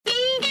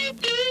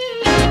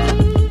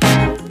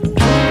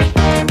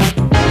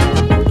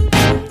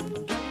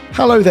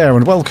Hello there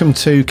and welcome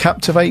to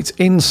Captivate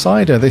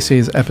Insider. This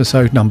is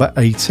episode number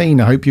 18.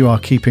 I hope you are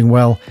keeping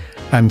well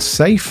and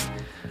safe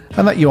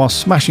and that you are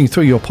smashing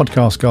through your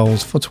podcast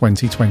goals for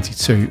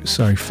 2022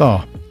 so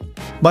far.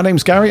 My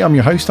name's Gary, I'm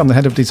your host, I'm the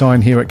head of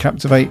design here at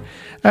Captivate,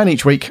 and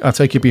each week I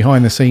take you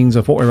behind the scenes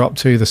of what we're up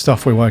to, the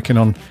stuff we're working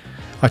on.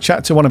 I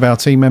chat to one of our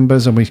team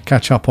members and we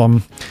catch up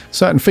on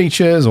certain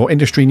features or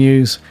industry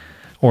news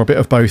or a bit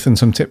of both and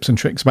some tips and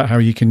tricks about how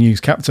you can use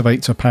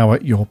Captivate to power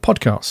your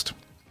podcast.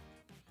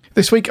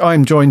 This week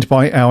I'm joined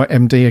by our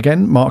MD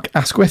again, Mark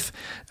Asquith,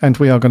 and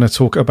we are going to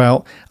talk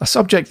about a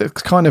subject that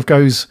kind of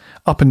goes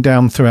up and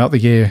down throughout the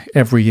year,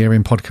 every year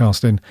in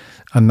podcasting,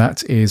 and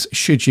that is,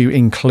 should you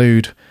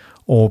include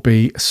or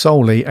be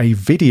solely a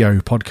video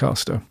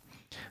podcaster?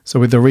 So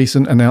with the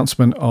recent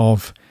announcement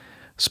of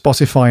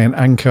Spotify and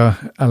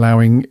Anchor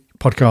allowing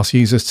podcast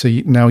users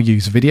to now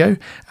use video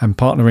and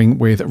partnering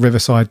with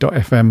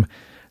Riverside.fm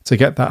to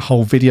get that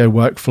whole video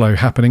workflow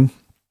happening,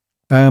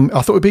 I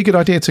thought it would be a good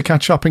idea to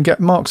catch up and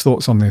get Mark's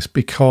thoughts on this,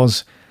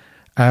 because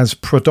as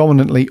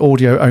predominantly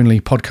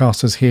audio-only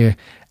podcasters here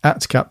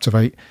at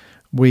Captivate,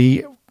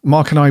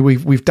 Mark and I,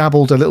 we've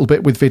dabbled a little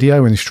bit with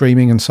video and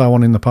streaming and so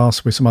on in the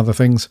past with some other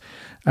things.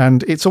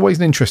 And it's always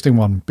an interesting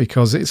one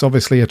because it's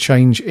obviously a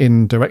change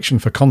in direction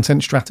for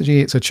content strategy.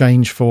 It's a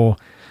change for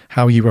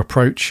how you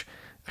approach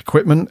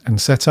equipment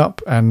and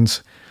setup. And,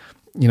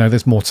 you know,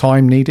 there's more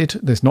time needed.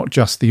 There's not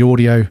just the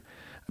audio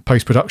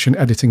post-production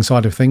editing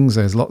side of things.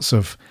 There's lots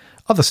of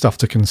other stuff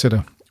to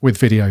consider with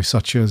video,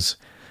 such as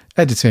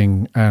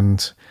editing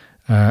and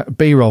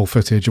B-roll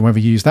footage and whether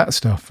you use that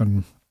stuff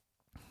and,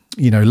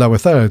 you know, lower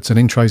thirds and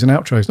intros and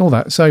outros and all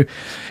that. So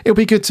it'll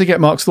be good to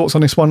get Mark's thoughts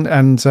on this one.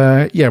 And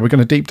we're going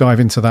to deep dive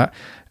into that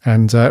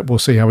and we'll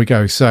see how we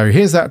go. So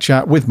here's that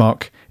chat with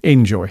Mark.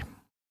 Enjoy.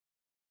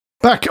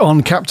 Back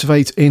on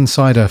Captivate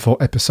Insider for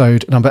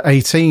episode number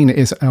 18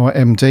 is our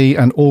MD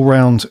and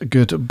all-round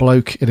good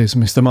bloke. It is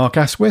Mr. Mark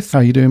Asquith.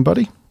 How you doing,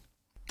 buddy?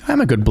 I'm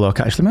a good bloke,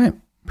 actually, mate.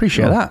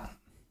 Appreciate that.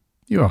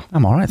 You are?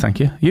 I'm all right,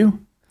 thank you.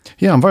 You?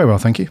 Yeah, I'm very well,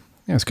 thank you.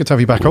 Yeah, it's good to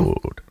have you back on.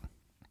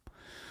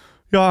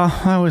 Yeah,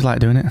 I always like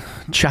doing it.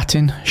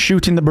 Chatting,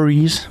 shooting the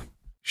breeze.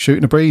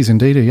 Shooting the breeze,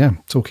 indeed, yeah.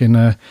 Talking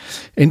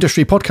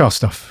industry podcast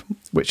stuff,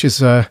 which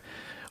is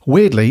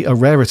weirdly a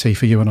rarity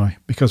for you and I,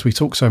 because we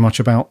talk so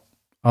much about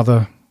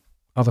other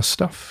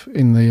stuff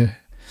in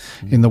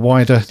the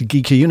wider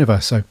geeky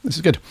universe. So this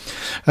is good.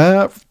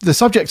 The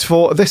subject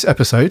for this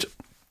episode,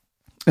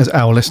 as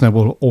our listener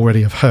will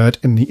already have heard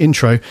in the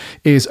intro,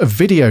 is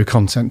video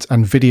content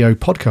and video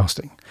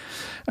podcasting.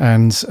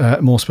 And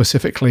more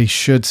specifically,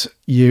 should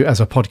you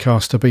as a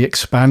podcaster be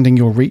expanding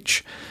your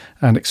reach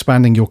and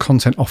expanding your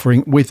content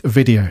offering with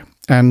video?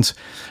 And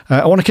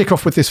I want to kick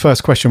off with this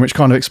first question, which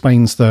kind of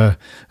explains the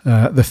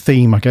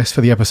theme, I guess,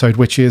 for the episode,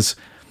 which is,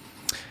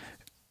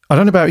 I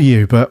don't know about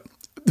you, but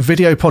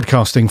video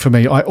podcasting for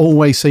me, I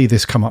always see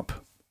this come up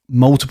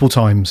multiple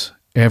times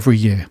every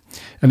year,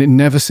 and it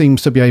never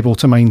seems to be able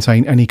to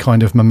maintain any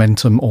kind of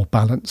momentum or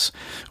balance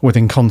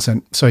within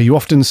content. So you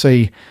often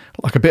see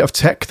like a bit of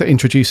tech that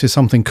introduces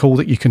something cool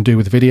that you can do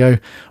with video,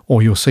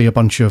 or you'll see a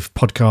bunch of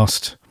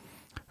podcast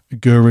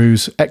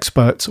gurus,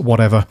 experts,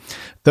 whatever,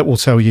 that will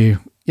tell you,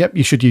 yep,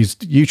 you should use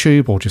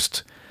YouTube or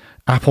just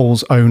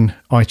Apple's own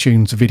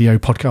iTunes video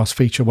podcast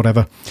feature,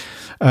 whatever.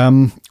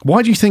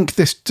 Why do you think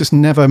this just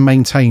never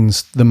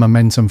maintains the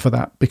momentum for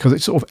that? Because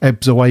it sort of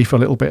ebbs away for a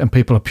little bit and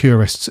people are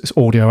purists, it's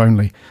audio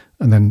only,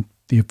 and then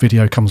the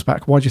video comes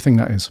back. Why do you think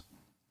that is?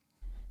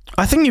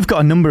 I think you've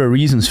got a number of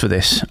reasons for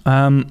this.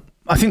 I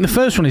think the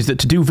first one is that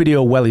to do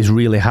video well is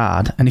really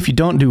hard. And if you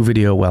don't do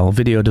video well,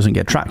 video doesn't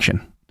get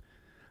traction.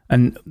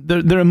 And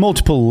there are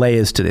multiple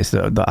layers to this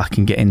that I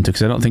can get into,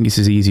 because I don't think it's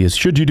as easy as,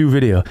 should you do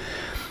video?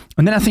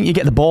 And then I think you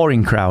get the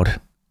boring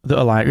crowd that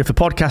are like, if a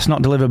podcast's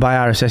not delivered by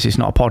RSS, it's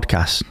not a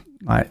podcast.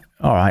 Like,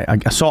 all right,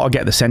 I sort of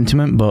get the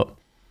sentiment, but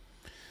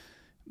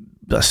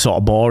that's sort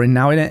of boring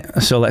now, isn't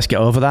it? So let's get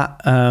over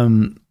that.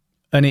 And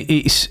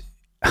it's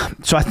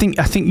so I think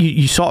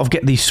you sort of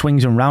get these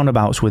swings and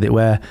roundabouts with it,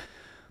 where,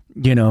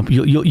 you know,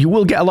 you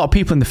will get a lot of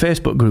people in the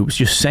Facebook groups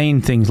just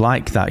saying things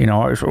like that, you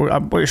know,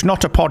 it's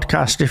not a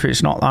podcast if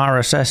it's not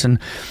RSS, and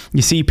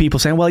you see people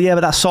saying, well, yeah,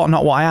 but that's sort of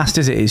not what I asked,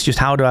 is it? It's just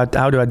how do I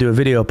do a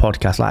video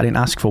podcast? Like, I didn't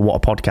ask for what a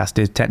podcast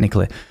is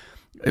technically,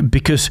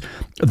 because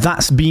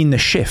that's been the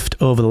shift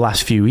over the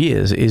last few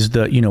years, is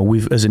that, you know,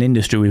 we've, as an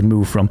industry, we've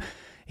moved from,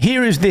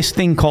 here is this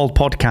thing called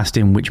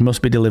podcasting, which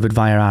must be delivered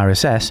via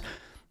RSS,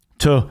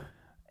 to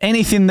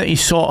anything that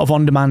is sort of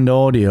on-demand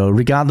audio,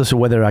 regardless of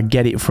whether I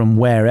get it from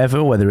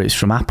wherever, whether it's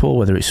from Apple,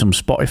 whether it's from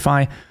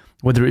Spotify,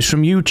 whether it's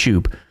from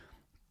YouTube.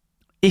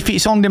 If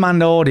it's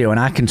on-demand audio and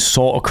I can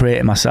sort of create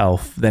it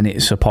myself, then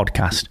it's a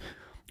podcast.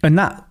 And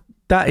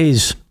that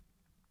is,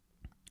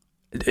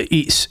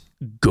 it's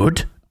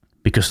good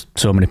because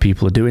so many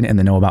people are doing it and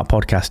they know about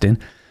podcasting.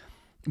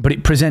 But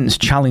it presents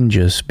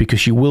challenges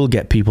because you will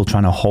get people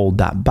trying to hold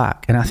that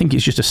back. And I think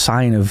it's just a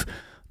sign of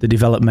the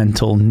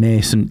developmental,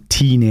 nascent,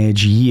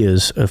 teenage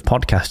years of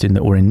podcasting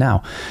that we're in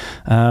now.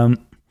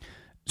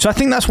 So I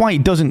think that's why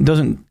it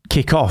doesn't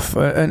kick off.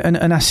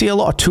 And I see a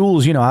lot of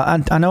tools, you know,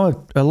 I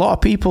know a lot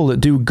of people that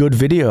do good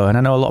video, and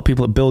I know a lot of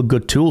people that build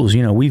good tools.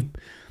 You know,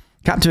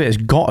 Captivate's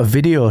got a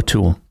video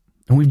tool,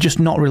 and we've just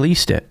not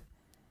released it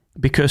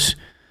because,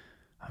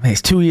 I mean,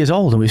 it's 2 years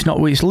old, and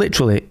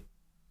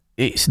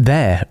it's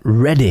there,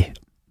 ready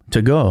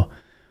to go.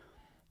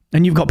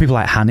 And you've got people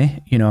like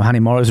Hanny, you know, Hanny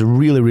Morris, a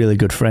really, really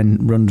good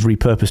friend, runs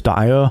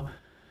repurpose.io,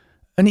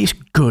 and it's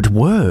good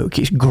work.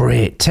 It's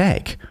great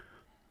tech.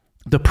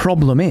 The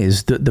problem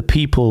is that the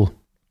people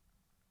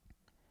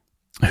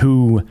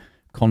who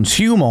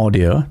consume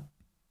audio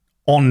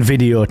on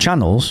video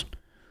channels,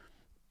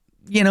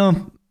 you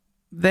know,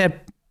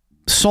 they're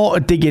sort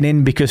of digging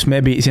in because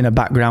maybe it's in a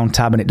background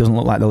tab and it doesn't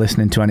look like they're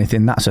listening to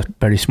anything. That's a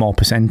very small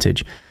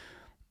percentage.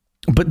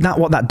 But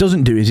what that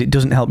doesn't do is it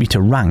doesn't help you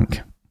to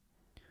rank,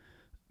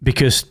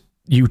 because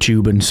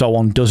YouTube and so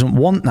on doesn't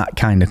want that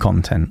kind of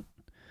content.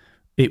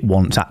 It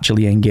wants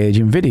actually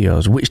engaging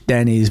videos, which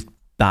then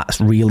that's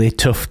really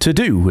tough to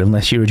do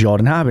unless you're a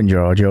Jordan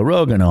Harbinger or Joe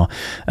Rogan or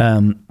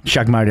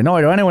Shag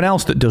Marinoid or anyone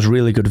else that does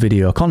really good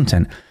video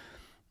content.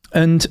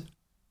 And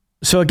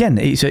so again,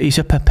 it's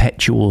a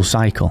perpetual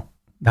cycle.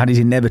 That is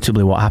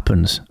inevitably what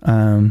happens.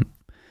 And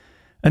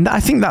I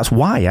think that's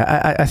why.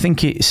 I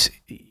think it's,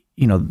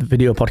 you know, the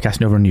video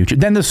podcasting over on YouTube.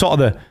 Then there's sort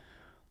of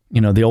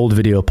the old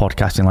video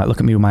podcasting, like, look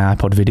at me with my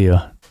iPod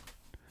video.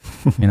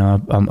 You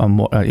know,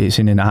 it's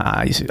in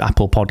it's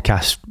Apple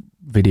Podcast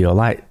video.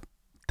 Like,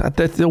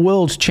 the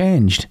world's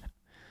changed.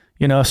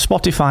 You know,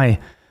 Spotify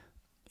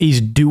is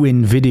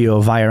doing video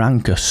via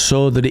Anchor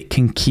so that it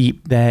can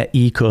keep their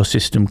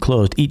ecosystem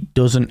closed. It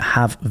doesn't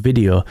have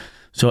video.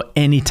 So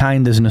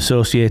anytime there's an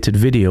associated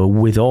video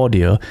with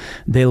audio,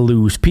 they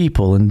lose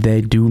people, and they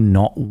do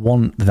not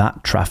want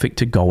that traffic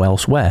to go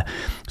elsewhere.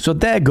 So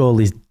their goal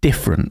is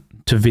different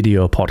to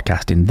video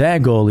podcasting. Their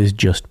goal is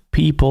just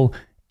people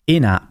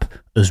in-app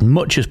as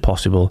much as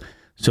possible,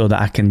 so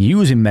that I can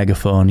use in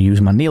Megaphone, use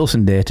my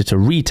Nielsen data to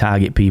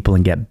retarget people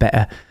and get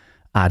better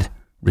ad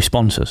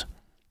responses.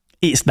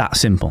 It's that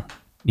simple,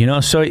 you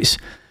know.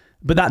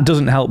 But that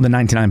doesn't help the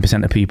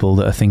 99% of people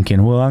that are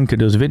thinking, well, Anchor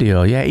does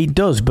video. Yeah, it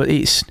does, but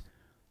it's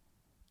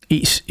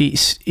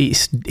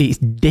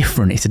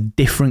different. It's a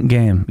different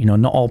game. You know,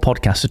 not all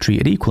podcasts are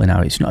treated equally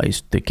now. It's not.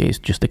 It's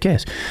just the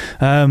case.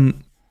 So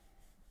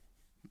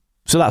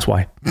that's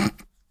why.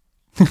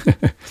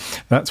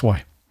 That's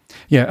why.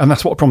 Yeah, and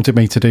that's what prompted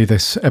me to do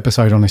this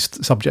episode on this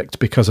subject,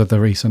 because of the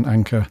recent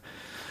Anchor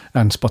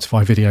and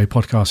Spotify video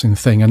podcasting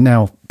thing. And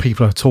now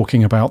people are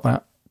talking about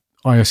that.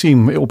 I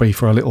assume it will be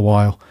for a little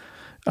while.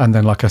 And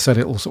then, like I said,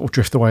 it will sort of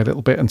drift away a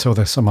little bit until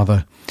there's some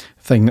other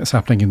thing that's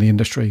happening in the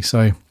industry.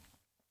 So,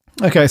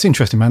 okay, it's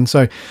interesting, man.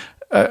 So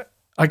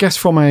I guess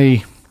from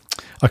a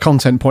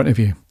content point of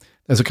view,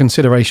 there's a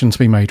consideration to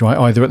be made, right?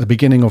 Either at the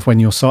beginning of when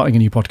you're starting a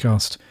new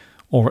podcast,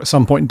 or at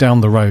some point down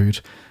the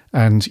road,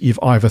 and you've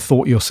either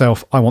thought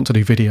yourself, I want to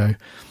do video,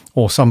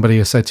 or somebody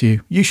has said to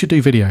you, you should do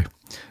video.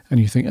 And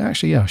you think,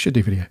 actually, yeah, I should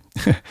do video.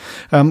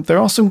 There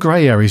are some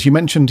grey areas. You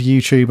mentioned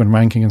YouTube and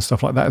ranking and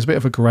stuff like that. It's a bit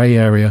of a grey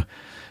area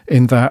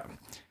in that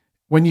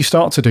when you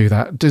start to do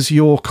that, does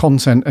your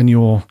content and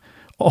your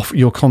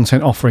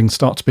content offering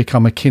start to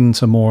become akin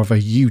to more of a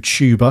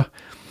YouTuber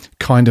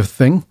kind of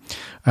thing?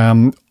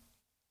 And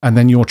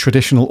then your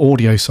traditional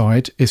audio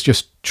side is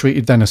just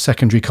treated then as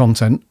secondary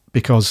content,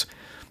 because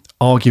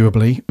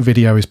arguably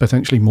video is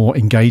potentially more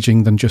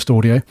engaging than just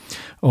audio.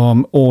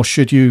 Or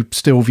should you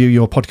still view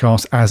your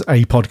podcast as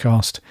a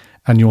podcast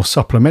and your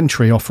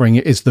supplementary offering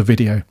is the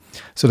video?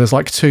 So there's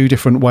like two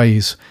different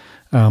ways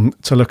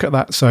to look at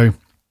that. So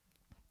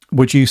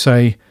would you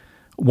say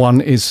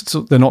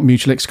they're not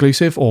mutually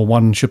exclusive, or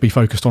one should be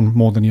focused on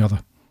more than the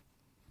other?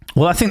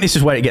 Well, I think this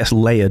is where it gets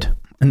layered,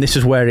 and this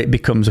is where it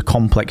becomes a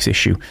complex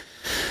issue.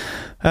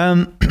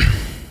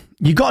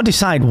 You got to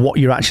decide what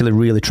you're actually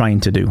really trying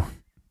to do.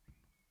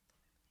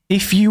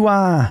 If you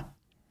are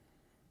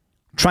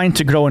trying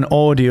to grow an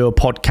audio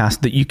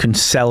podcast that you can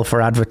sell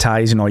for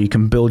advertising, or you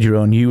can build your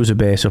own user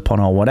base upon,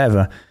 or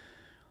whatever,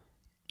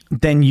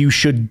 then you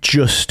should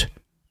just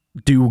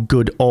do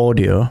good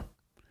audio,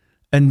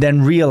 and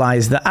then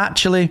realize that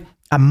actually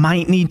I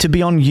might need to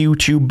be on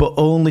YouTube, but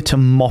only to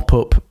mop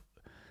up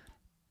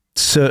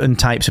certain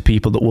types of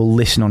people that will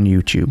listen on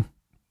YouTube.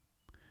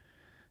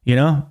 You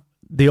know,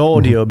 the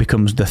audio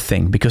becomes the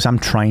thing because I'm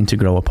trying to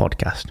grow a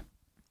podcast.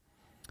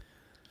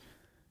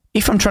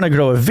 If I'm trying to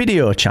grow a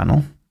video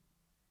channel,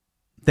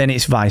 then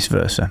it's vice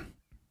versa.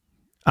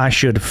 I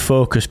should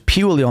focus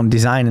purely on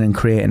designing and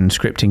creating and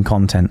scripting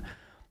content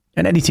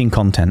and editing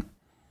content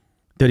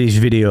that is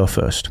video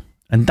first.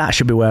 And that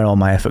should be where all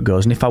my effort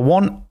goes. And if I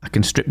want, I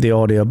can strip the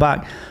audio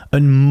back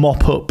and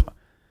mop up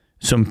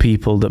some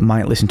people that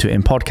might listen to it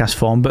in podcast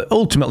form, but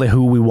ultimately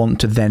who we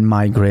want to then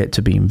migrate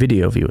to being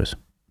video viewers.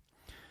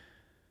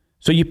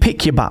 So you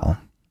pick your battle.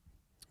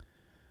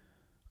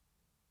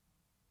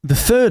 The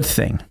third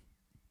thing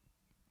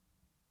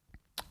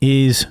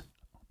is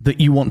that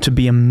you want to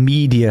be a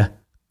media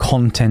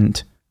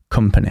content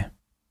company.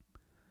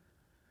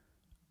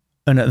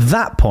 And at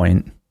that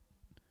point,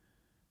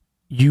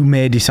 you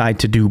may decide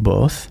to do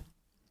both,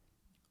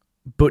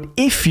 But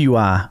if you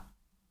are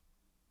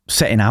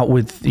setting out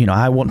with,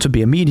 I want to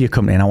be a media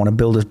company and I want to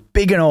build as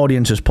big an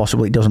audience as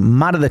possible, it doesn't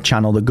matter the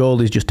channel, the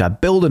goal is just to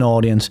build an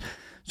audience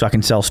so I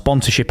can sell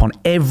sponsorship on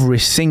every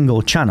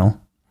single channel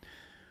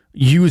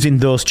using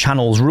those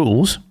channels'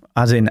 rules,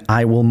 as in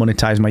I will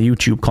monetize my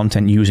YouTube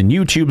content using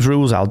YouTube's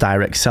rules, I'll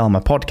direct sell my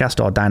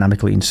podcast or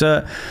dynamically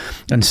insert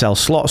and sell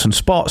slots and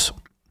spots.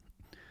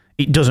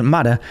 It doesn't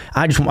matter.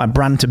 I just want my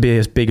brand to be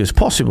as big as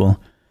possible.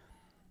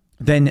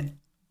 Then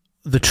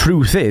the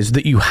truth is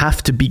that you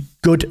have to be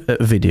good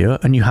at video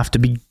and you have to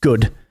be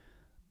good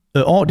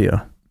at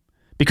audio.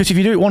 Because if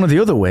you do it one of the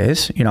other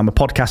ways, I'm a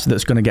podcaster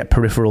that's going to get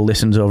peripheral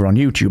listens over on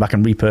YouTube. I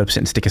can repurpose it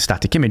and stick a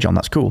static image on.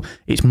 That's cool.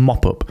 It's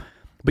mop up.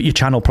 But your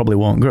channel probably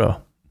won't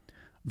grow.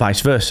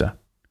 Vice versa.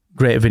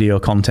 Great video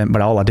content,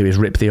 but all I do is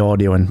rip the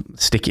audio and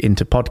stick it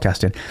into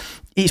podcasting.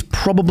 It's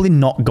probably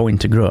not going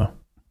to grow.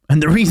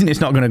 And the reason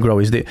it's not going to grow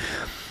is that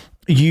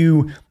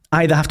you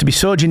either have to be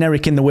so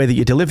generic in the way that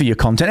you deliver your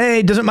content. Hey,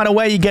 it doesn't matter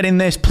where you're getting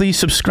this. Please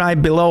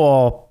subscribe below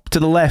or to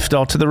the left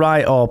or to the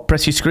right or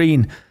press your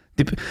screen.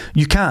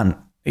 You can't.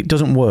 It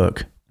doesn't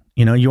work.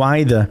 You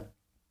either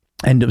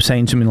end up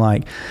saying something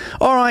like,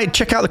 all right,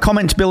 check out the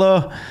comments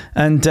below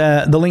and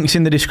the links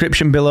in the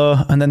description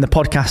below. And then the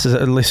podcasters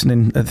that are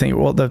listening think,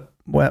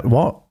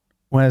 what?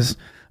 Where's,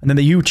 and then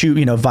the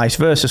YouTube, vice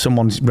versa.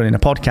 Someone's running a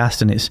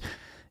podcast and it's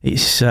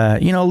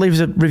leaves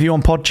a review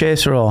on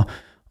Podchaser or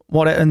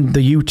what,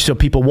 and so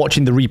people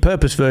watching the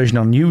repurposed version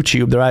on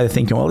YouTube, they're either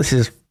thinking, well, this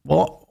is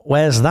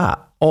where's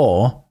that?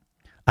 Or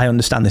I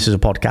understand this is a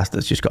podcast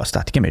that's just got a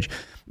static image.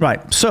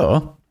 Right.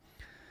 So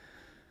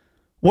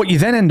what you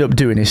then end up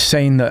doing is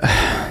saying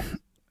that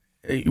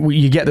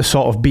you get the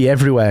sort of be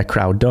everywhere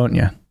crowd, don't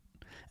you?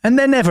 And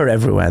they're never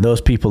everywhere.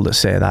 Those people that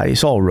say that,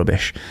 it's all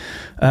rubbish.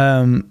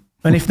 And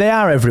if they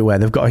are everywhere,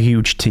 they've got a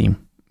huge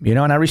team, and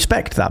I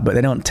respect that, but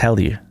they don't tell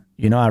you.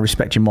 I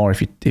respect you more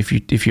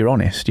if you're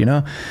honest,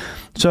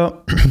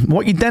 So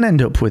what you then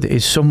end up with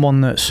is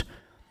someone that's,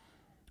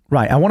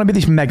 right, I want to be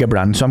this mega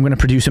brand, so I'm going to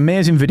produce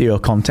amazing video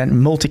content,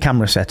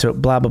 multi-camera setup,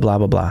 blah, blah, blah,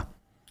 blah, blah.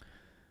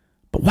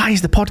 But why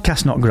is the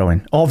podcast not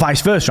growing? Or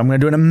vice versa, I'm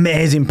going to do an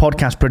amazing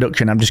podcast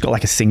production, I've just got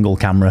like a single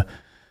camera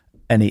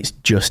and it's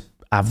just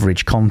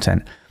average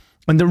content.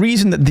 And the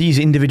reason that these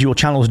individual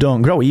channels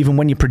don't grow, even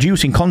when you're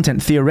producing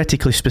content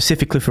theoretically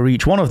specifically for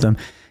each one of them,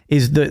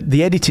 is that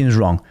the editing is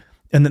wrong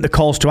and that the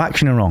calls to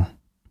action are wrong.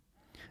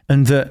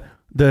 And that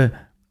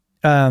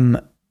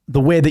the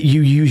way that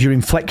you use your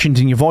inflections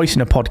in your voice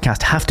in a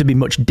podcast have to be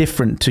much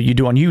different to you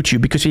do on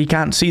YouTube, because you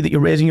can't see that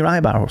you're raising your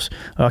eyebrows,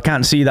 or I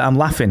can't see that I'm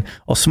laughing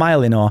or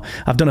smiling, or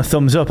I've done a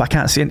thumbs up. I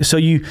can't see it. So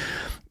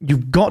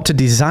you've got to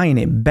design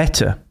it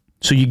better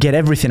so you get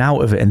everything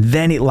out of it, and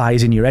then it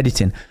lies in your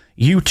editing.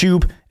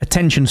 YouTube,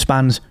 attention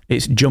spans,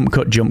 it's jump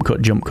cut, jump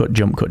cut, jump cut,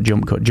 jump cut,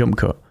 jump cut, jump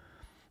cut.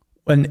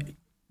 And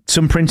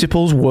some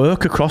principles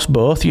work across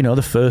both,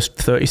 the first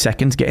 30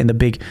 seconds, getting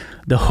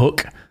the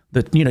hook,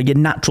 your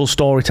natural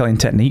storytelling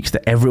techniques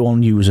that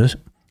everyone uses,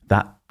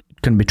 that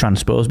can be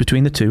transposed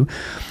between the two.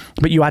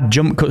 But you add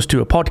jump cuts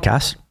to a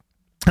podcast,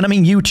 and I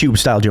mean YouTube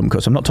style jump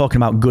cuts. I'm not talking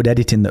about good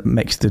editing that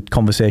makes the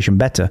conversation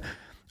better.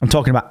 I'm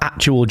talking about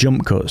actual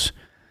jump cuts.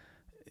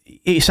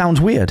 It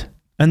sounds weird,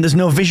 and there's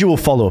no visual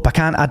follow-up. I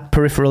can't add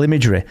peripheral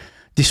imagery,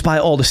 despite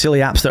all the silly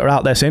apps that are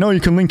out there saying, oh, you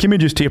can link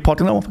images to your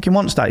podcast. No one fucking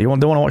wants that. They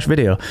want to watch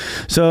video.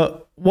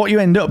 So what you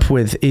end up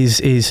with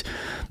is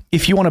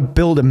if you want to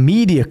build a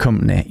media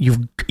company,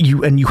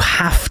 you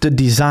have to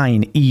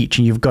design each,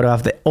 and you've got to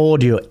have the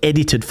audio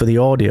edited for the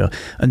audio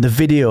and the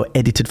video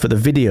edited for the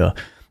video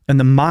and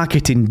the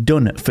marketing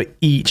done for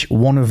each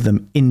one of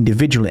them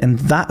individually. And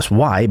that's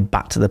why,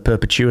 back to the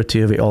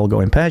perpetuity of it all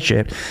going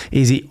pear-shaped,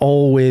 is it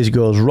always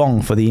goes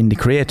wrong for the indie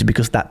creator,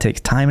 because that takes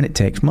time and it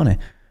takes money.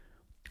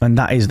 And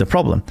that is the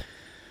problem.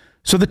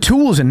 So the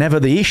tools are never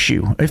the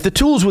issue. If the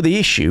tools were the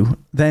issue,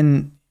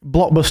 then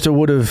Blockbuster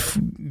would have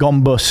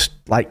gone bust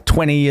like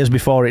 20 years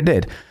before it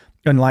did.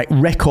 And like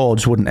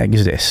records wouldn't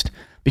exist,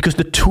 because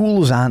the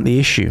tools aren't the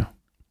issue.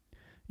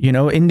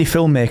 Indie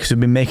filmmakers have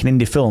been making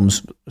indie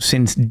films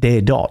since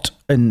day dot,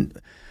 and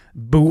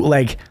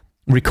bootleg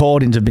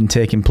recordings have been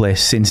taking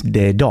place since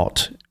day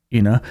dot,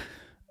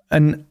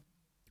 And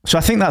so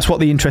I think that's what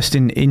the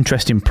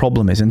interesting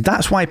problem is. And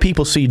that's why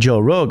people see Joe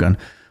Rogan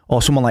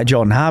or someone like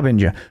Jordan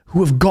Harbinger,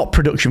 who have got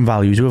production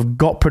values, who have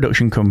got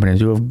production companies,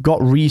 who have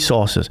got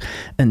resources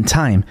and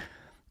time.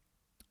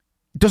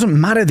 It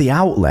doesn't matter the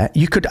outlet.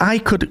 I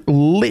could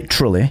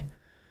literally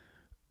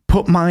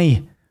put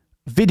my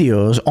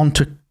videos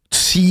onto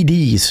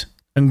CDs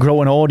and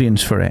grow an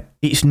audience for it.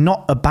 It's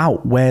not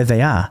about where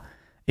they are.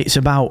 It's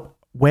about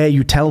where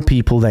you tell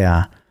people they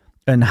are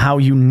and how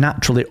you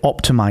naturally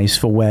optimize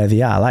for where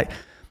they are. Like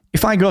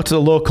if I go to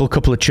the local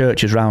couple of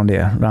churches around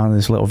here, around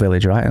this little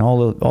village, right, and all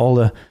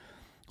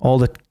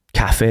the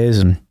cafes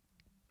and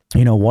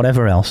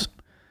whatever else,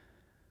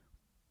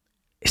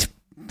 it's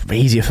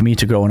easier for me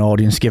to grow an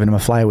audience giving them a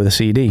flyer with a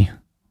CD.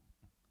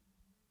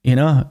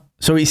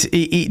 So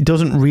it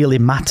doesn't really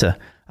matter.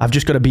 I've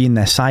just got to be in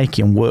their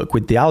psyche and work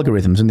with the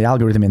algorithms, and the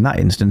algorithm in that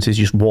instance is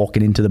just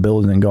walking into the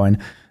building and going,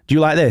 Do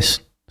you like this?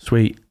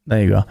 Sweet.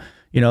 There you go.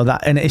 You know,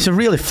 that, and it's a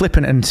really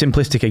flippant and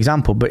simplistic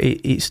example, but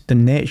it's the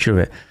nature of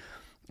it.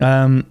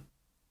 And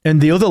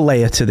the other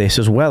layer to this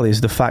as well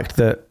is the fact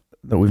that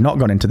we've not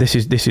gone into this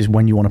is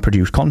when you want to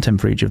produce content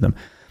for each of them.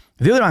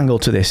 The other angle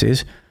to this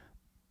is,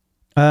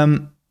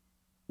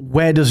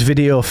 where does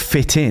video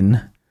fit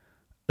in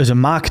as a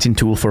marketing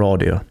tool for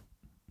audio?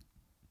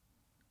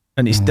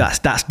 And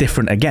that's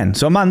different again.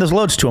 So man, there's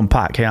loads to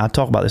unpack. Yeah, I'll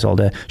talk about this all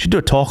day. Should do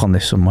a talk on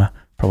this somewhere,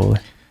 probably.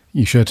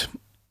 You should.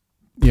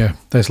 Yeah,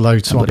 there's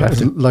loads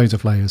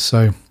of layers.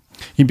 So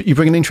you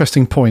bring an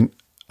interesting point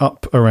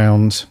up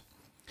around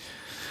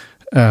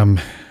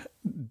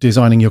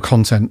designing your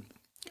content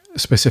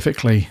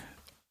specifically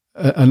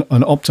and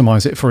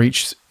optimize it for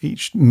each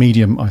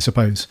medium, I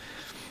suppose.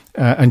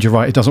 And you're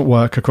right, it doesn't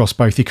work across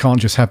both. You can't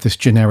just have this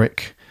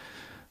generic,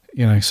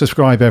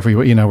 subscribe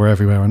everywhere, we're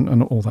everywhere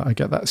and all that. I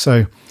get that.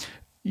 So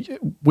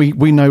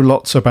we know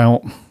lots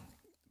about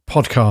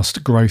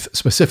podcast growth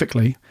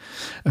specifically,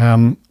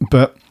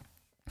 but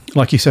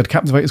like you said,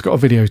 Captivate's got a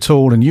video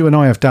tool, and you and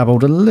I have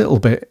dabbled a little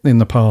bit in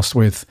the past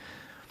with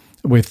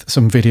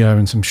some video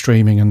and some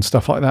streaming and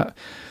stuff like that.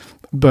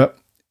 But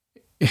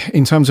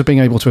in terms of being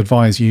able to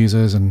advise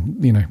users and,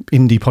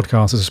 indie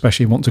podcasters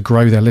especially want to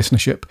grow their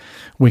listenership,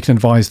 we can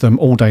advise them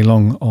all day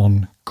long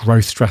on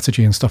growth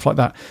strategy and stuff like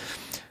that.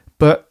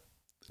 But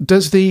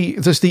does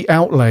the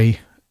outlay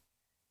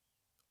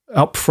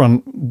up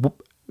front,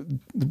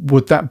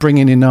 would that bring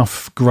in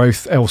enough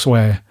growth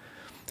elsewhere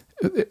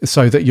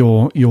so that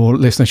your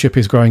listenership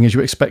is growing as you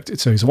expect it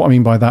to? So what I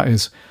mean by that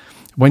is,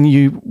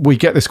 we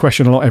get this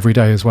question a lot every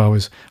day as well,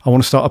 is I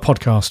want to start a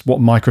podcast.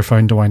 What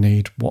microphone do I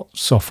need? What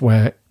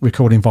software,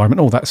 record environment,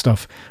 all that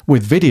stuff.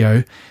 With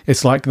video,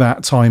 it's like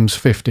that times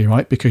 50,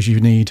 right? Because you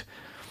need,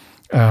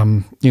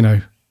 do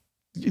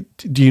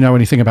you know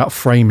anything about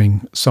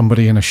framing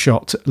somebody in a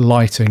shot,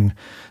 lighting,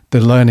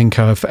 the learning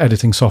curve for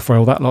editing software,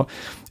 all that lot?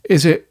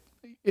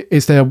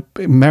 Is there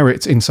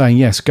merit in saying,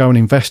 yes, go and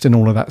invest in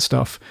all of that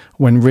stuff,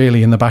 when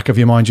really in the back of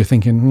your mind, you're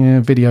thinking, yeah,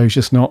 video is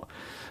just not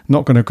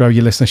going to grow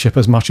your listenership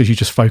as much as you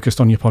just focused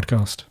on your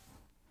podcast?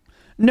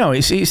 No,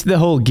 it's the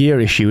whole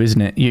gear issue,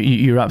 isn't it?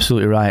 You're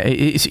absolutely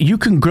right. You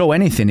can grow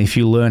anything if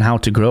you learn how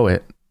to grow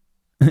it.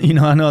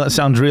 I know that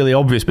sounds really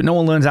obvious, but no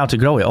one learns how to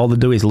grow it. All they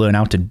do is learn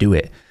how to do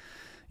it.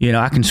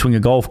 I can swing a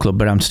golf club,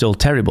 but I'm still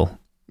terrible.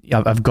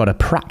 I've got to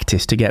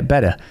practice to get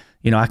better.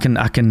 I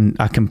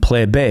can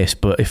play bass,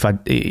 but if I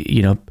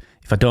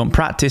don't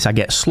practice, I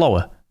get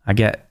slower.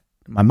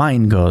 My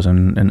mind goes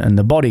and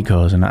the body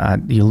goes,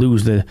 and you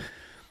lose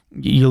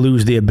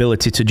the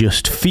ability to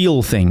just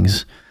feel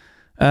things.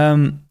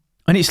 And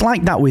it's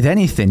like that with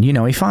anything.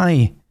 If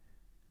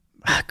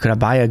could I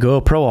buy a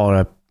GoPro or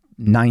a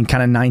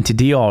Canon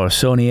 90D or a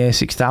Sony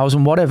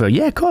A6000, whatever?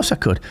 Yeah, of course I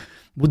could.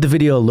 Would the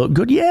video look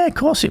good? Yeah, of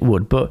course it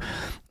would. But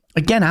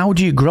again, how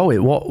do you grow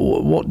it?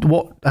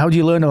 How do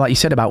you learn, like you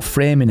said, about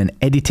framing and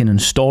editing and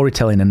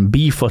storytelling and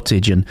B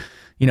footage? And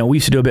we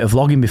used to do a bit of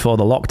vlogging before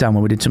the lockdown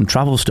when we did some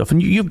travel stuff,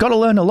 and you've got to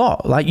learn a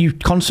lot. Like, you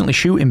constantly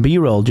shooting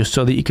B-roll just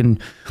so that you can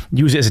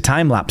use it as a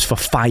time lapse for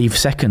 5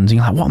 seconds. And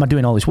you're like, what am I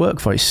doing all this work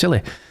for? It's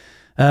silly.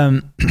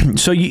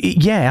 So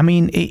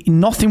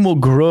nothing will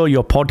grow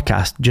your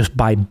podcast just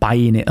by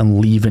buying it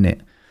and leaving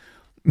it.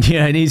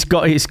 Yeah, and it's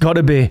got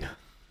to be.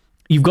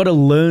 You've got to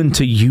learn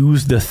to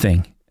use the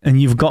thing,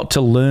 and you've got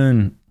to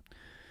learn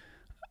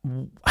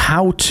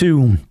how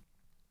to,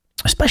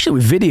 especially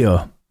with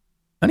video.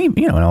 And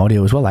in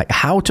audio as well, like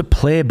how to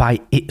play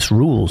by its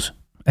rules,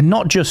 and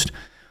not just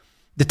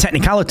the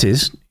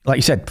technicalities. Like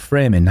you said,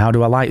 framing. How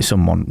do I light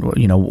someone?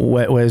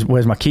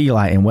 Where's my key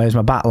lighting? Where's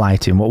my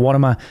backlighting?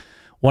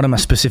 What am I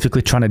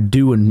specifically trying to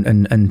do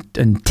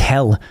and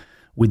tell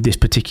with this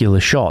particular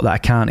shot that I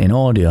can't in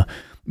audio?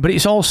 But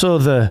it's also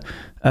the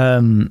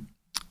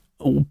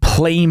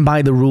playing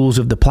by the rules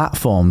of the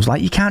platforms.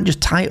 Like, you can't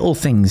just title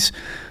things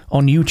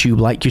on YouTube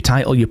like you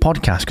title your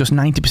podcast, because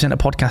 90% of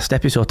podcast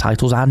episode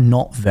titles are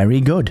not very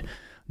good.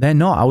 They're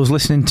not. I was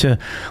listening to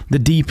the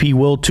DP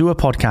World Tour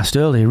podcast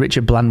earlier.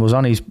 Richard Bland was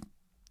on. He's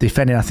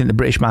defending, I think, the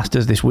British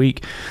Masters this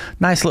week.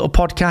 Nice little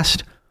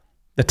podcast.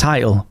 The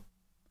title,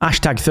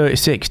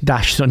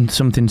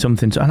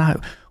 #36-something.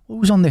 And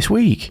who's on this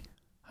week?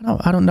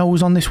 I don't know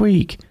who's on this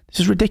week. This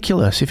is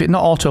ridiculous. If it's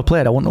not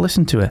auto-played, I want to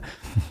listen to it.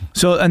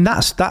 So, and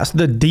that's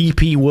the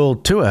DP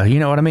World Tour. You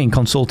know what I mean?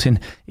 Consulting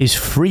is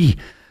free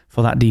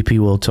for that DP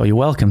World Tour. You're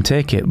welcome,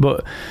 take it.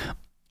 But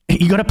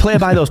you got to play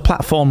by those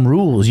platform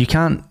rules. You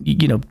can't, a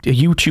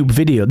YouTube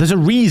video. There's a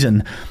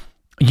reason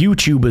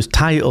YouTubers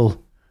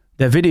title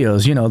their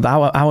videos,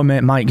 our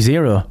mate Mike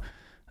Zero.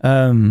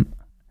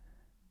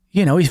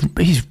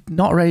 He's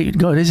not very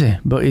good, is he?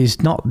 But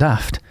he's not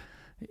daft.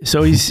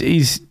 So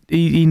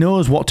he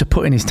knows what to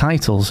put in his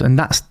titles, and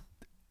that's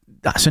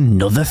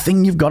another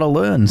thing you've got to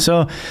learn.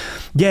 So,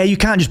 yeah, you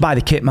can't just buy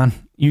the kit, man.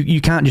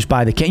 You can't just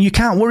buy the kit. You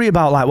can't worry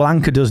about, like, well,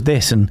 Anchor does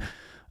this, and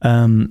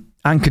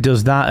Anchor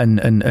does that,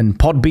 and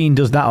Podbean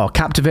does that, or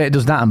Captivate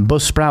does that, and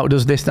Buzzsprout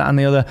does this, that, and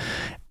the other.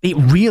 It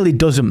really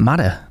doesn't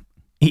matter.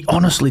 It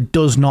honestly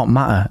does not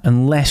matter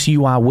unless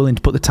you are willing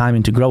to put the time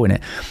into growing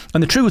it.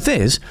 And the truth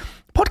is,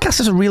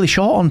 podcasters are really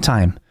short on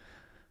time.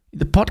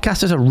 The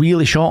podcasters are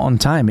really short on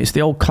time. It's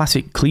the old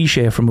classic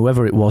cliche from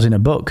whoever it was in a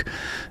book.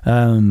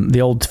 The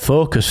old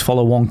focus,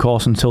 follow one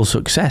course until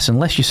success.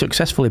 Unless you're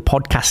successfully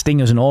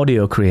podcasting as an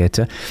audio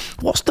creator,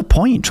 what's the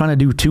point trying to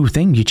do two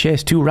things? You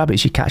chase two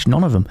rabbits, you catch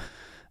none of them.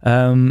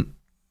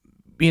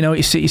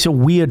 It's a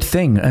weird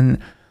thing. And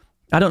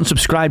I don't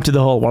subscribe to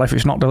the whole, well, if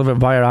it's not delivered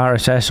via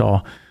RSS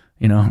or,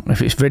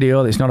 if it's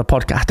video, it's not a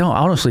podcast. I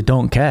honestly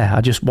don't care.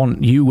 I just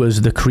want you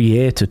as the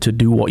creator to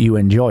do what you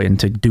enjoy and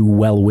to do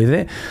well with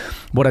it.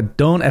 What I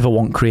don't ever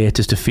want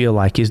creators to feel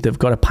like is they've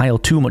got to pile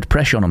too much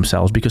pressure on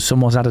themselves because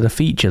someone's added a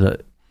feature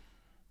that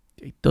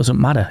it doesn't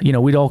matter.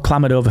 We'd all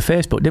clamoured over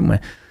Facebook, didn't we?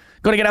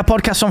 Got to get our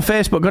podcasts on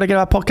Facebook. Got to get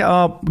our podcast.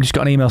 Oh, we just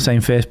got an email saying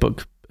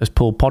Facebook has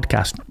pulled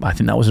podcast. I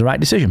think that was the right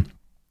decision.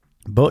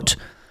 But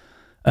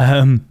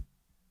what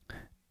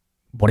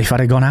if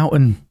I'd have gone out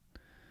and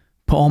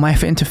put all my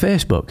effort into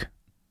Facebook?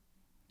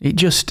 It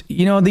just,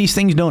 these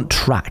things don't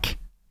track.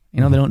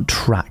 They don't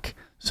track.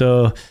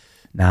 So,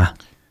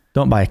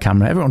 don't buy a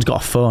camera. Everyone's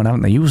got a phone,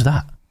 haven't they? Use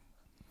that.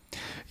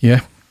 Yeah.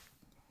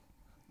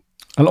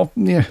 I've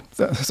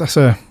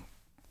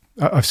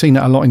seen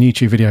that a lot in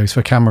YouTube videos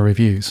for camera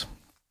reviews.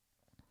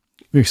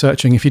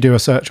 If you do a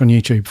search on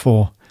YouTube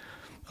for,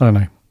 I don't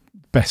know,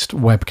 best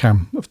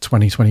webcam of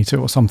 2022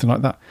 or something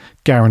like that,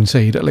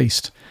 guaranteed at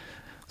least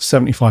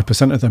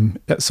 75% of them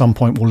at some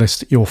point will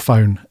list your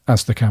phone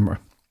as the camera.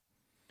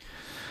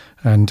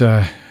 And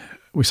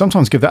we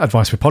sometimes give that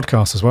advice with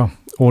podcasts as well,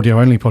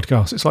 audio only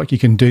podcasts. It's like you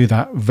can do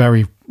that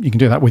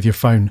with your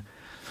phone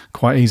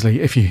quite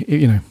easily if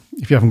you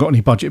haven't got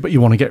any budget but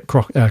you want to get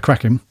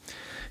cracking.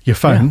 Your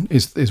phone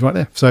is right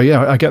there. So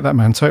yeah, I get that,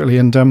 man, totally.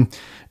 And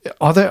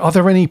are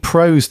there any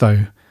pros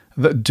though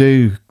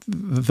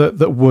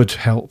that would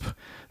help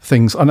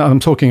things? And I'm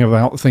talking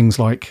about things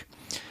like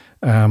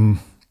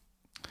on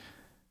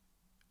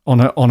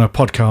a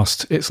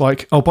podcast, it's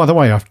like, oh, by the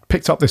way, I've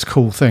picked up this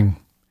cool thing.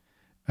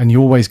 And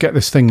you always get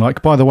this thing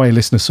like, by the way,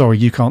 listener, sorry,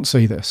 you can't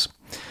see this.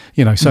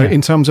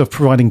 In terms of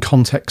providing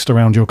context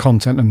around your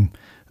content and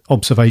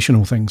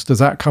observational things, does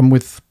that come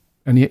with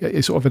any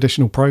sort of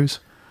additional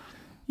pros?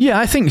 Yeah,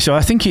 I think so.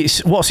 I think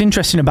it's what's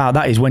interesting about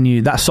that is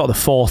when that's sort of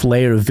the fourth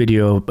layer of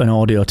video and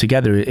audio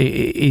together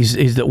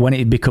is that when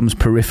it becomes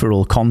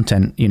peripheral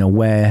content,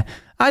 where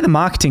either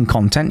marketing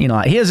content,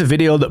 like here's a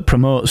video that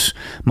promotes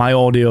my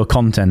audio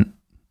content.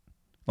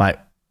 Like,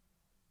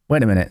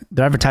 wait a minute,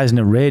 they're advertising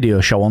a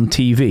radio show on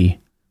TV.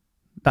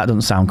 That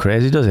doesn't sound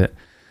crazy, does it?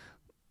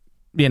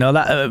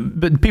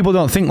 But people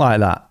don't think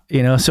like that,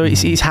 so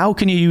it's how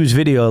can you use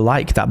video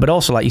like that, but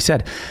also, like you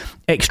said,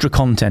 extra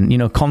content,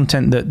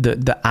 content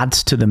that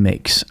adds to the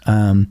mix.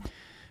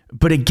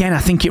 But again, I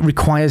think it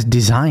requires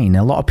design.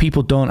 A lot of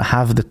people don't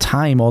have the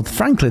time or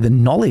frankly the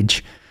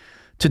knowledge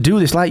to do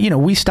this. Like,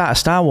 we start a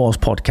Star Wars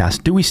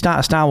podcast. Do we start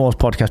a Star Wars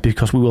podcast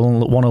because we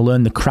will want to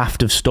learn the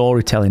craft of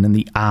storytelling and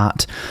the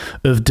art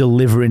of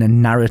delivering a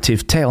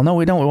narrative tale? No,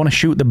 we don't. We want to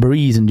shoot the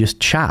breeze and just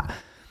chat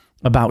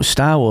about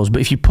Star Wars.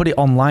 But if you put it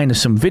online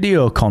as some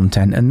video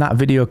content, and that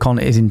video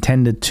content is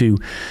intended to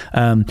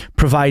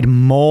provide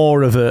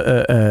more of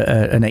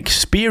an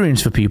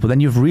experience for people,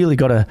 then you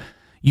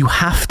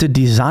have to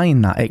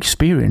design that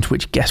experience,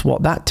 which guess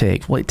what that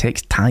takes? Well, it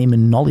takes time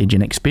and knowledge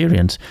and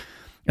experience.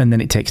 And then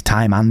it takes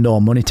time and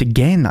or money to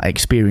gain that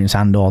experience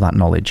and or that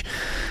knowledge.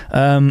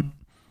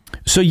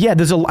 So yeah,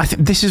 I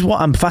think this is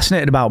what I'm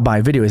fascinated about by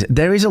video is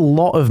there is a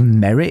lot of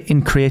merit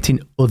in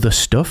creating other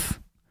stuff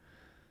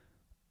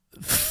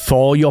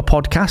for your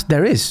podcast.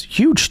 There is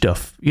huge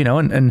stuff,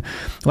 and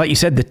like you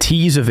said, the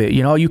tease of it,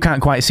 you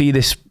can't quite see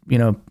this,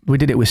 we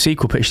did it with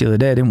Sequel Pitch the other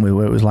day, didn't we?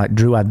 Where it was like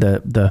Drew had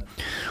the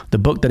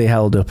book that he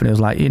held up and it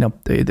was like,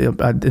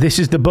 this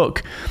is the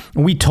book.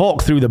 And we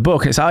talk through the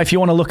book and it's like, if you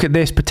want to look at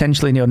this,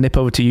 potentially, nip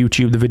over to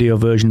YouTube, the video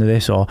version of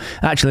this, or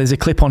actually there's a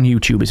clip on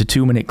YouTube. It's a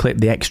 2-minute clip,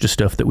 the extra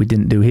stuff that we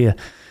didn't do here.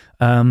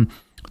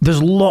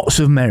 There's lots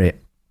of merit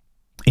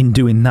in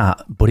doing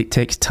that, but it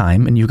takes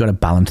time and you've got to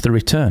balance the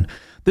return.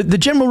 The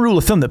general rule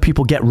of thumb that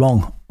people get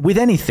wrong with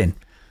anything,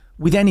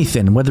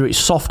 whether it's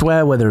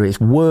software, whether it's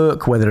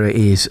work, whether it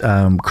is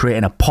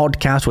creating a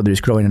podcast, whether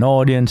it's growing an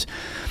audience,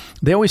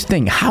 they always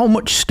think, how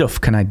much stuff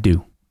can I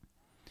do?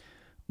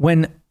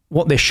 When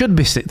what they should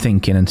be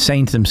thinking and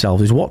saying to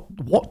themselves is, what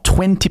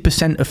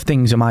 20% of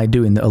things am I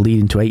doing that are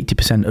leading to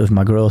 80% of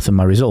my growth and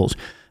my results?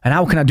 And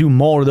how can I do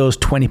more of those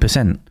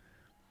 20%?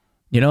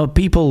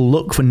 People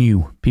look for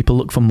new, people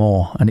look for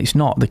more, and it's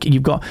not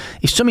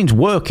if something's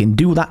working,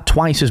 do that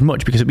twice as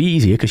much because it'll be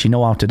easier because you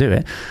know how to do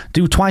it.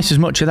 Do twice as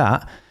much of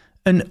that,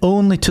 and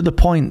only to the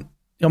point,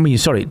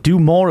 do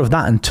more of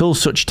that until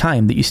such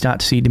time that you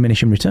start to see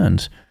diminishing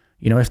returns.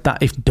 If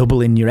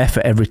doubling your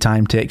effort every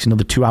time takes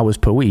another 2 hours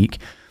per week,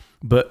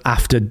 but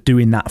after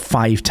doing that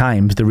 5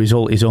 times, the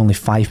result is only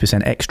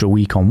 5% extra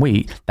week on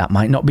week, that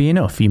might not be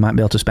enough. You might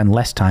be able to spend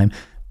less time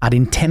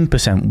adding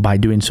 10% by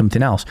doing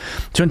something else.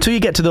 So until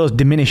you get to those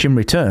diminishing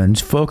returns,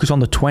 focus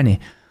on the 20.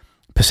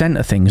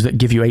 of things that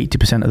give you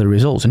 80% of the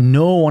results. And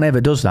no one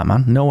ever does that,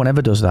 man. No one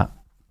ever does that.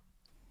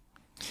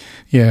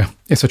 Yeah,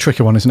 it's a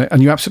tricky one, isn't it?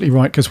 And you're absolutely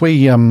right, because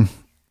we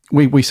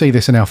see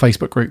this in our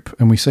Facebook group,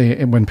 and we see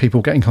it when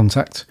people get in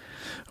contact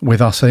with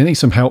us. They need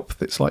some help.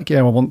 It's like, yeah,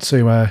 I want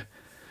to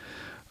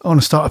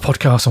start a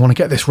podcast. I want to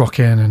get this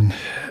rocking,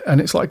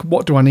 and it's like,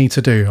 what do I need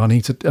to do? And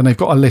they've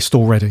got a list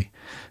already,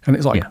 and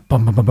it's like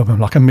bum, bum, bum, bum, bum,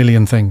 like a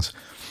million things,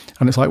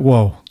 and it's like,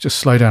 whoa, just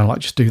slow down. Like,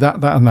 just do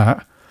that, and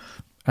that,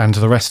 and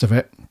the rest of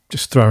it,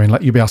 just throw in.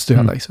 Like, you'll be able to do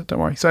that later. Don't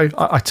worry. So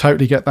I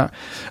totally get that,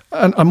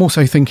 and I'm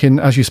also thinking,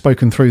 as you've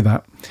spoken through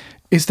that,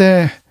 is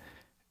there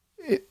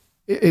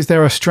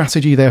a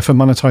strategy there for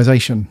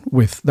monetization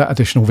with that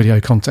additional video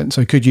content?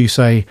 So could you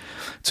say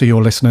to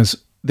your listeners,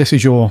 this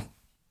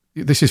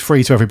is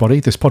free to everybody,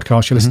 this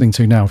podcast you're listening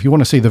to now. If you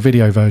want to see the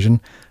video version,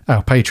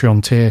 our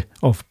Patreon tier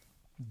of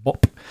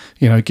BOP,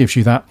 gives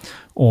you that,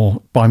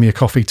 or Buy Me a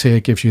Coffee tier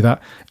gives you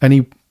that.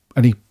 Any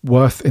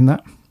worth in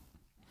that?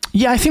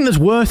 Yeah, I think there's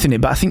worth in it,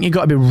 but I think you've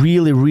got to be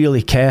really,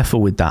 really careful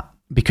with that,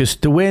 because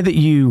the way that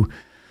you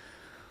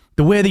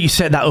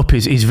set that up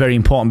is very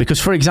important. Because,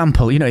 for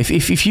example,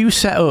 if you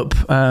set up,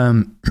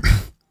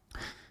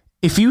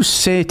 if you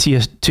say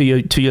to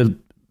your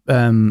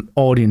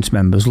audience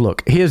members,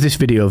 look, here's this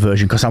video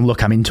version because I'm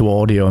into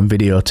audio and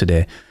video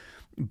today,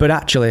 but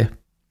actually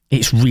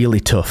it's really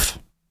tough,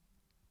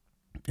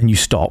 and you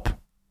stop.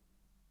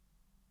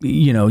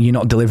 You're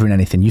not delivering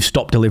anything. You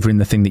stop delivering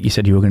the thing that you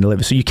said you were going to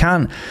deliver. So you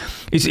can't,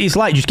 it's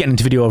like just getting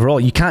into video overall.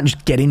 You can't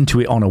just get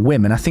into it on a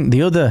whim. And I think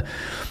the other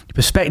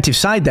perspective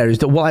side there is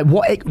that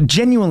what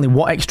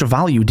extra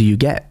value do you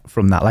get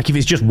from that? Like, if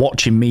it's just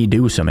watching me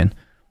do something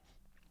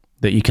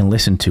that you can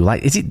listen to,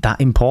 like, is it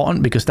that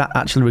important? Because that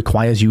actually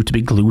requires you to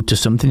be glued to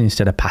something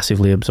instead of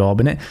passively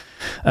absorbing it.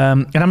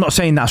 And I'm not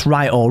saying that's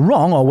right or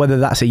wrong, or whether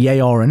that's a yay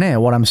or a nay.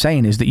 What I'm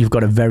saying is that you've got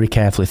to very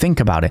carefully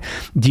think about it.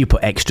 Do you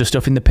put extra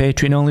stuff in the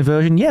Patreon only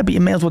version? Yeah, but you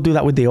may as well do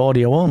that with the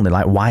audio only.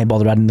 Like, why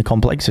bother adding the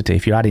complexity?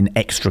 If you're adding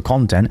extra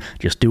content,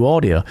 just do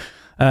audio.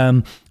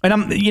 And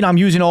I'm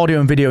using audio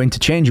and video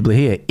interchangeably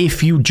here.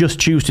 If you just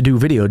choose to do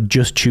video,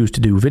 just choose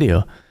to do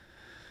video.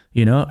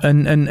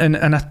 Again,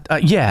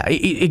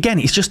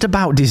 it's just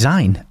about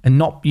design,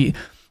 and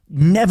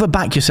never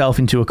back yourself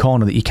into a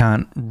corner that you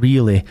can't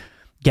really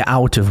get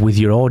out of with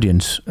your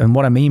audience. And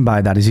what I mean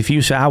by that is, if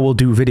you say, I will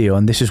do video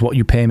and this is what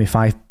you pay me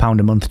 £5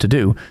 a month to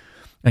do,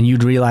 and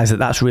you'd realize that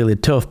that's really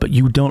tough, but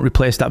you don't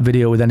replace that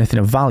video with anything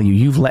of value,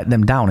 you've let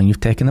them down and you've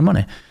taken the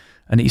money.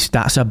 And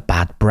that's a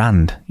bad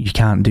brand. You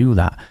can't do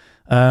that.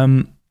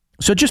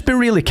 So just be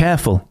really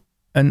careful.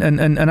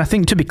 And I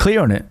think, to be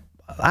clear on it,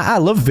 I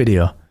love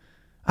video.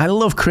 I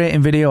love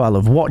creating video. I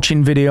love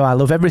watching video. I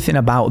love everything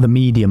about the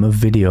medium of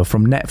video,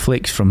 from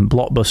Netflix, from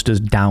blockbusters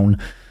down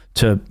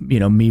to,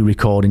 me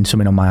recording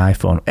something on my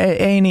iPhone.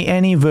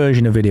 Any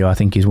version of video I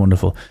think is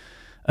wonderful.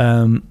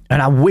 And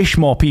I wish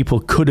more people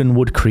could and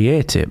would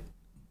create it.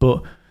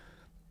 But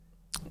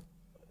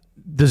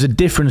there's a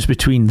difference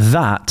between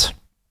that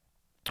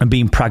and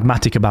being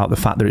pragmatic about the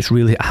fact that it's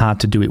really hard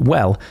to do it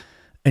well.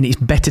 And it's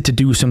better to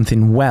do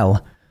something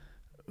well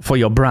for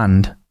your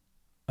brand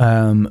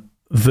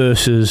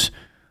versus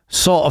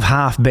sort of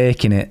half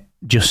baking it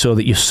just so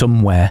that you're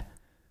somewhere,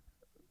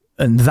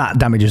 and that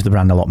damages the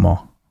brand a lot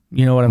more.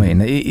 You know what I mean?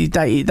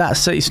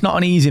 It's not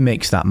an easy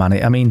mix, that,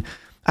 man.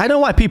 I know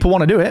why people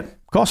want to do it.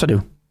 Of course I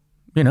do.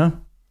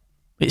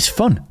 It's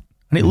fun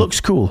and it looks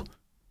cool.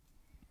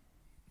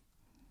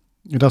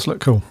 It does look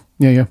cool.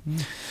 Yeah,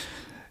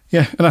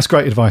 and that's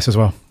great advice as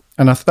well.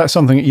 And that's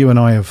something that you and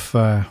I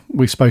have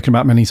we've spoken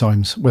about many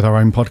times with our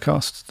own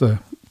podcasts.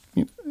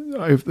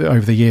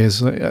 Over the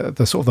years,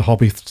 the sort of the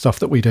hobby stuff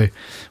that we do,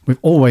 we've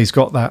always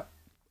got that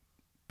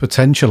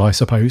potential, I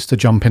suppose, to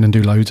jump in and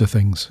do loads of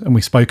things. And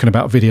we've spoken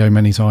about video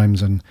many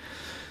times and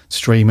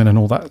streaming and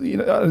all that,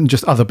 and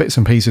just other bits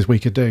and pieces we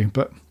could do.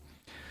 But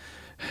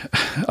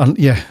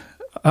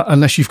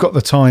unless you've got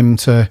the time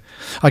to,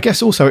 I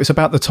guess also it's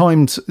about the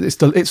time. It's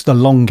the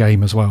long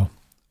game as well,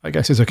 I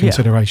guess, is a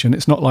consideration.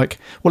 It's not like,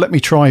 well, let me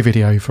try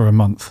video for a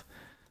month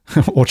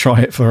or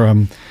try it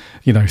for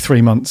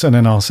 3 months and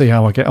then I'll see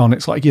how I get on.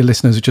 It's like your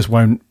listeners just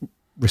won't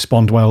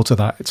respond well to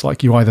that. It's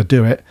like you either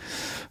do it,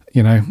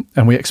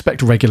 and we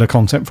expect regular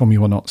content from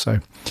you or not. So I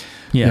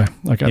get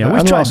that.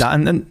 We've tried that,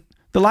 and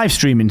the live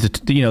streaming,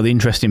 the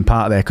interesting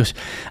part there, because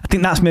I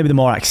think that's maybe the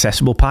more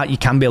accessible part. You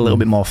can be a little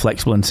bit more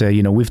flexible and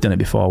say, we've done it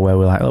before where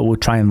we're like, we'll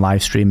try and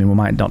live streaming. We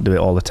might not do it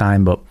all the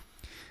time, but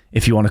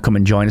if you want to come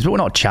and join us, but we're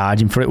not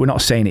charging for it. We're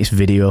not saying it's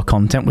video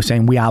content. We're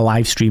saying we are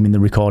live streaming the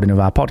recording of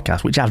our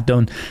podcast, which I've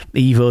done.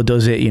 Evo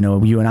does it.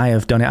 You and I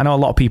have done it. I know a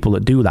lot of people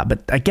that do that,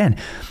 but again,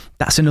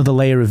 that's another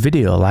layer of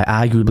video, like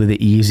arguably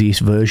the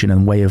easiest version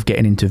and way of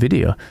getting into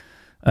video.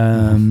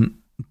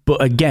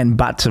 But again,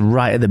 back to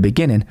right at the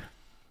beginning,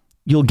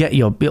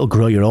 it'll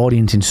grow your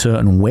audience in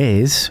certain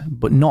ways,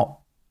 but not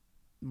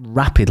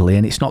rapidly.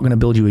 And it's not going to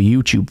build you a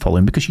YouTube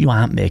following because you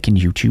aren't making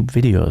YouTube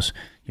videos.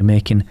 You're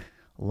making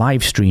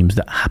live streams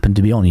that happen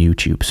to be on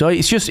YouTube. So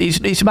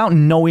it's about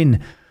knowing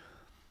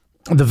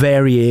the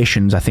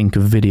variations, I think,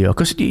 of video,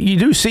 because you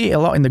do see it a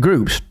lot in the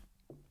groups.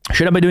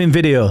 Should I be doing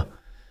video?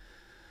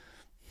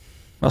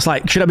 That's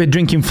like, should I be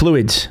drinking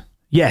fluids?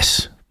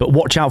 Yes, but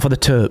watch out for the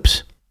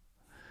terps.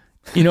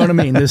 You know what I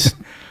mean? There's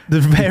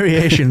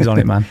variations on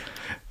it, man.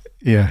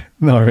 Yeah,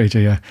 no, I read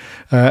you, yeah.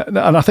 And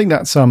I think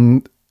that's,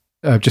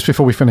 just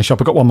before we finish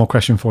up, I've got one more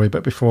question for you,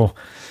 but before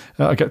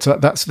I get to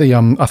that, that's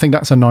I think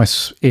that's a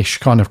nice-ish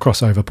kind of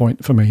crossover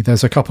point for me.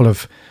 There's a couple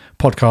of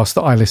podcasts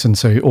that I listen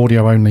to,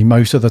 audio only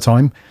most of the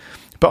time,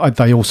 but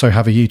they also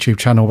have a YouTube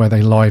channel where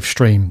they live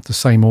stream the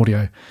same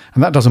audio.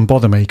 And that doesn't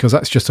bother me because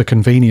that's just a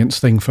convenience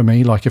thing for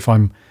me. Like if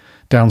I'm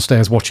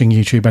downstairs watching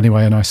YouTube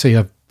anyway and I see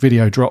a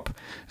video drop,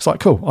 it's like,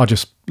 cool, I'll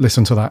just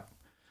listen to that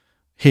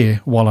here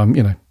while I'm,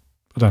 I don't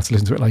have to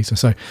listen to it later.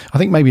 So I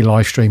think maybe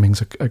live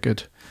streaming's a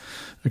good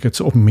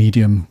sort of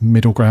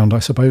middle ground, I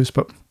suppose.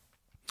 But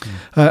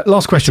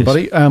last question,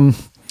 buddy.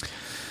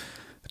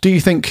 Do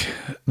you think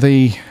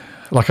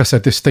like I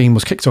said, this theme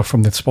was kicked off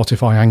from the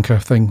Spotify Anchor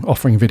thing,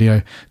 offering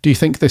video. Do you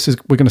think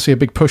we're going to see a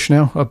big push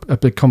now, a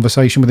big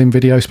conversation within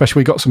video?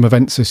 Especially we got some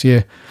events this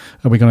year.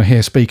 Are we going to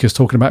hear speakers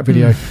talking about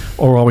video,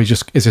 or is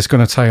this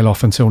going to tail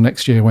off until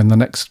next year when the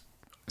next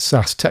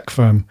SaaS tech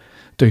firm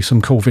do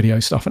some cool video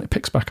stuff and it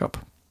picks back up?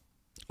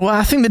 Well,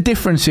 I think the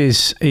difference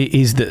is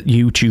that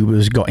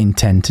YouTubers got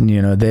intent,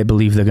 and they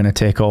believe they're going to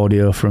take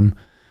audio from.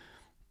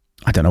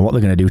 I don't know what they're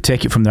going to do.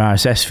 Take it from their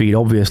RSS feed,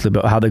 obviously,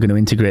 but how they're going to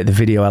integrate the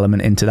video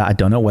element into that, I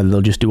don't know. Whether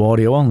they'll just do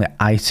audio only,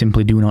 I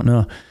simply do not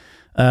know.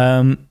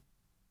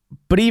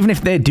 But even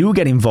if they do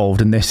get involved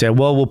and they say,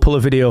 well, we'll pull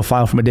a video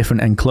file from a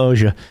different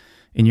enclosure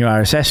in your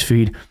RSS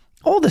feed,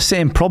 all the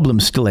same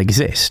problems still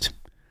exist.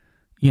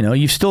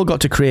 You've still got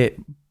to create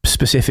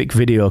specific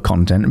video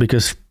content,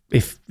 because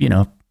if you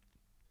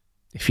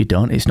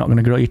don't, it's not going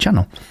to grow your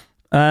channel.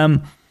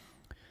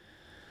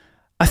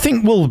 I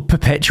think we'll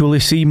perpetually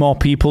see more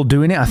people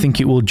doing it. I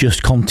think it will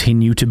just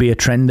continue to be a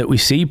trend that we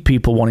see,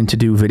 people wanting to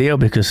do video,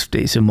 because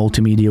it's a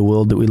multimedia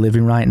world that we live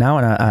in right now.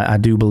 And I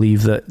do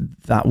believe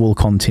that will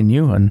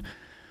continue. And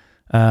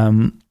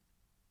I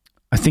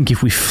think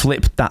if we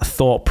flip that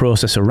thought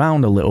process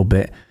around a little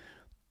bit,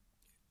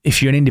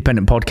 if you're an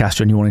independent podcaster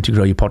and you wanted to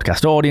grow your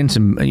podcast audience,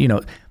 and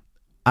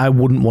I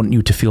wouldn't want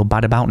you to feel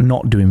bad about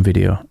not doing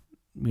video.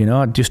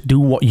 Just do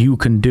what you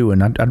can do.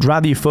 And I'd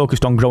rather you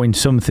focused on growing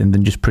something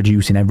than just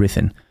producing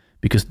everything,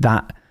 because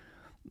that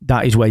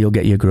is where you'll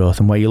get your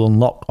growth and where you'll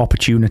unlock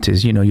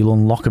opportunities. You'll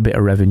unlock a bit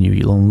of revenue.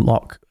 You'll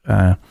unlock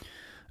a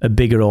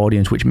bigger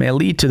audience, which may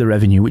lead to the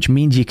revenue, which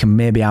means you can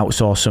maybe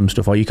outsource some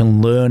stuff, or you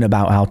can learn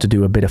about how to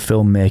do a bit of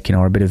filmmaking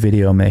or a bit of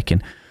video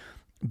making.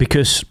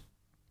 Because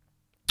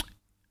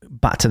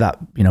back to that,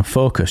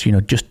 focus,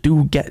 just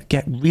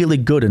get really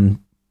good and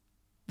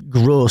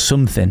grow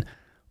something,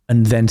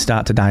 and then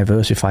start to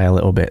diversify a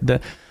little bit.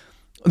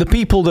 The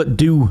people that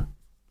do,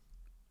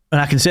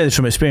 and I can say this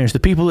from experience, the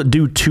people that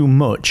do too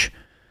much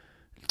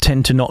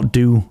tend to not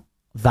do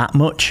that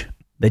much.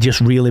 They're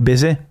just really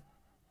busy,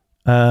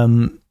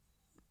 and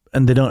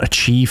they don't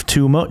achieve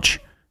too much.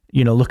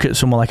 Look at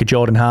someone like a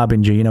Jordan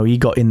Harbinger. He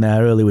got in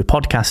there early with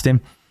podcasting,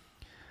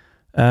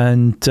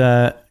 and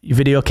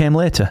video came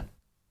later,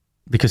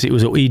 because it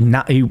was his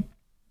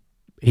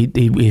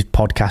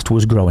podcast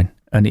was growing,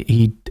 and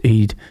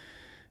he'd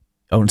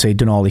I wouldn't say he'd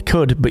done all he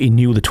could, but he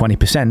knew the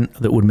 20%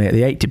 that would make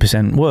the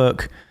 80%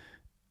 work.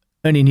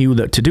 And he knew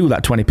that to do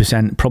that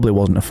 20% probably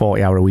wasn't a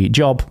 40-hour-a-week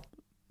job.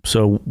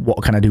 So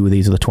what can I do with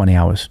these other 20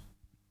 hours?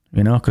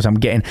 Because I've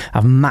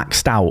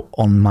maxed out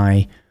on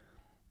my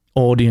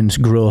audience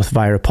growth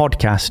via a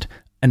podcast,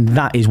 and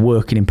that is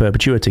working in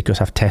perpetuity because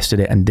I've tested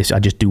it, and I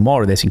just do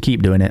more of this and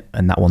keep doing it,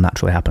 and that will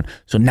naturally happen.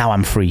 So now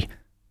I'm free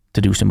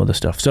to do some other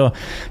stuff. So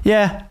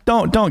yeah,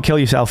 don't kill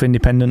yourself,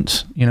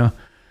 independence,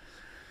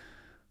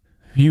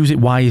 Use it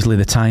wisely,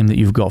 the time that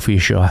you've got for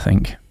your show, I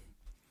think.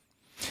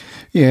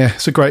 Yeah,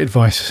 it's great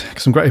advice.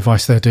 Some great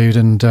advice there, dude.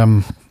 And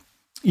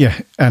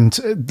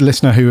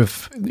listener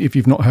if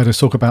you've not heard us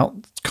talk about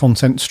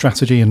content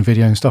strategy and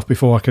video and stuff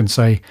before, I can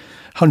say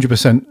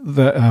 100%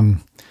 that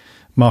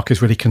Mark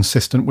is really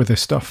consistent with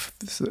this stuff.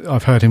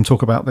 I've heard him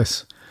talk about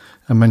this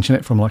and mention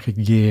it from like a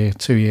year,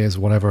 2 years,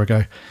 whatever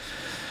ago.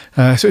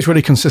 So it's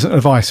really consistent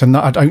advice. And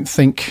I don't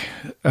think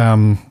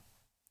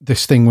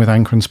this thing with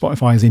Anchor and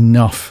Spotify is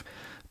enough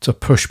to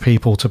push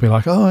people to be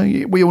like, oh,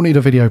 we all need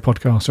a video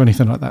podcast or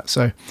anything like that.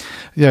 So,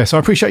 yeah, so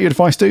I appreciate your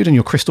advice, dude, and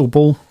your crystal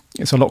ball.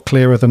 It's a lot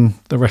clearer than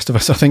the rest of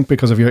us, I think,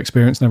 because of your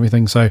experience and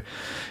everything. So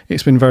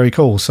it's been very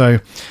cool. So,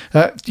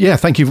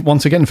 thank you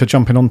once again for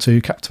jumping on to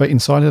Captivate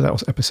Insider. That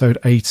was episode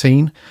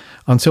 18.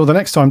 Until the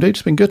next time, dude,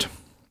 it's been good.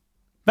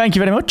 Thank you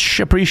very much.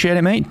 Appreciate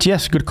it, mate.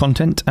 Yes, good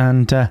content,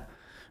 and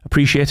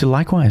appreciate it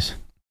likewise.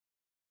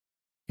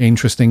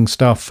 Interesting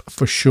stuff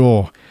for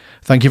sure.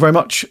 Thank you very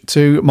much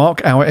to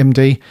Mark, our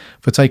MD,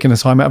 for taking the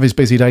time out of his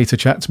busy day to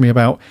chat to me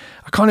about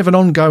a kind of an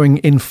ongoing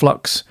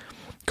influx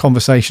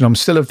conversation. I'm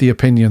still of the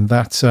opinion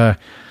that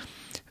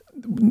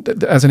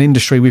as an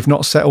industry, we've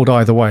not settled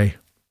either way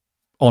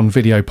on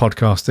video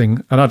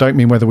podcasting. And I don't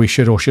mean whether we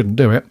should or shouldn't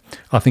do it.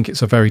 I think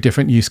it's a very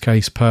different use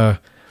case per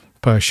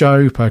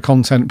show, per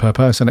content, per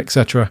person,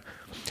 etc.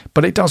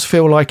 But it does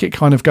feel like it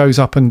kind of goes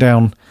up and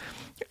down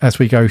as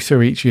we go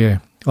through each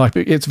year. Like,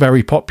 it's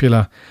very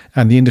popular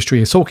and the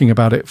industry is talking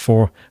about it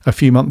for a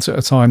few months at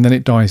a time, then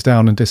it dies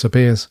down and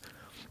disappears.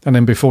 And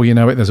then before you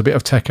know it, there's a bit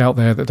of tech out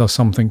there that does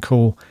something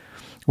cool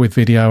with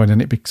video, and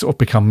then it sort of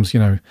becomes,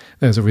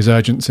 there's a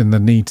resurgence in the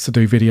need to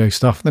do video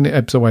stuff, then it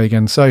ebbs away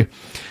again. So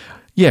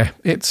yeah,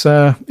 it's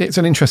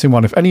an interesting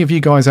one. If any of you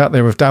guys out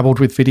there have dabbled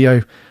with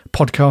video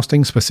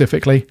podcasting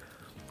specifically,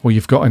 or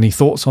you've got any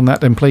thoughts on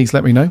that, then please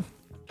let me know.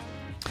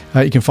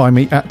 You can find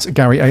me at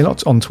Gary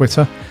Alott on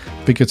Twitter.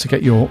 Be good to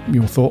get your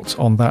thoughts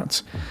on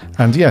that.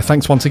 And yeah,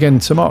 thanks once again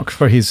to Mark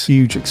for his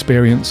huge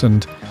experience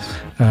and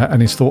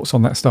his thoughts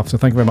on that stuff. So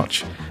thank you very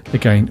much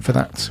again for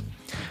that.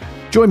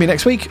 Join me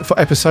next week for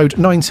episode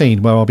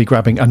 19, where I'll be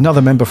grabbing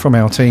another member from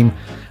our team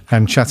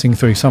and chatting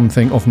through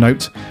something of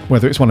note,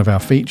 whether it's one of our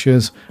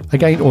features,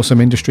 again, or some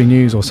industry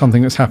news or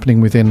something that's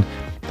happening within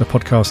the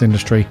podcast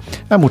industry.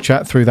 And we'll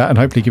chat through that and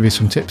hopefully give you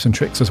some tips and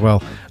tricks as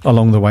well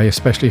along the way,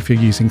 especially if you're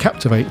using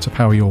Captivate to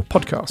power your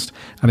podcast.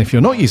 And if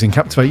you're not using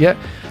Captivate yet,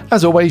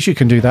 as always, you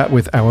can do that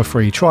with our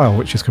free trial,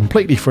 which is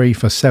completely free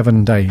for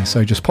 7 days.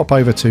 So just pop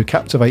over to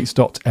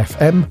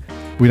captivate.fm.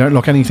 We don't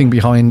lock anything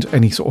behind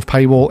any sort of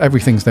paywall.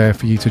 Everything's there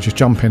for you to just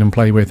jump in and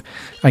play with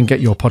and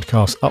get your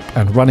podcast up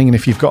and running. And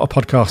if you've got a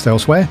podcast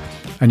elsewhere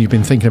and you've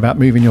been thinking about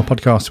moving your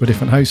podcast to a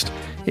different host,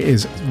 it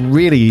is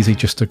really easy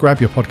just to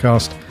grab your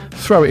podcast,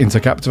 throw it into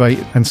Captivate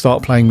and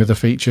start playing with the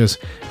features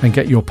and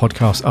get your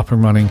podcast up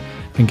and running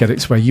and get it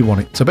to where you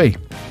want it to be.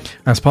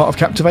 As part of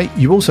Captivate,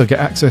 you also get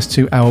access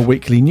to our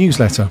weekly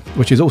newsletter,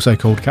 which is also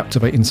called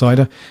Captivate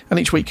Insider. And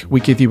each week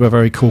we give you a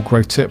very cool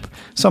growth tip,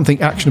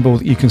 something actionable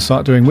that you can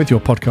start doing with your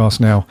podcast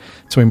now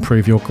to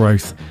improve your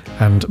growth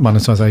and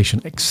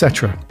monetization,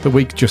 etc. The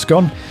week just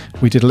gone,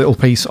 we did a little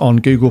piece on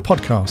Google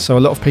Podcasts. So a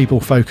lot of people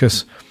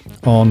focus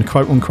on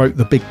quote unquote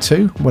the big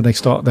two when they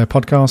start their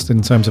podcast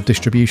in terms of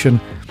distribution,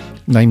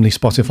 namely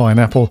Spotify and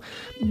Apple.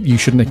 You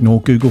shouldn't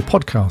ignore Google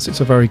Podcasts. It's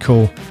a very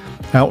cool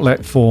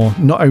outlet for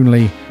not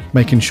only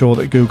making sure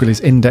that Google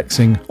is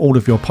indexing all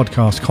of your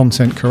podcast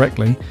content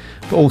correctly,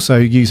 but also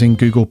using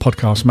Google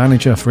Podcast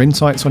Manager for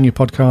insights on your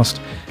podcast,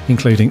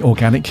 including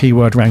organic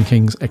keyword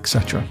rankings,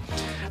 etc.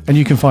 And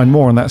you can find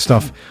more on that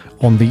stuff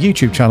on the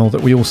YouTube channel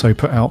that we also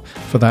put out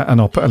for that, and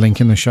I'll put a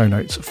link in the show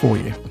notes for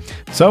you.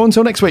 So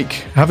until next week,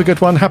 have a good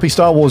one. Happy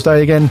Star Wars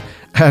Day again.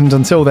 And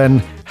until then,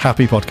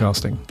 happy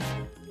podcasting.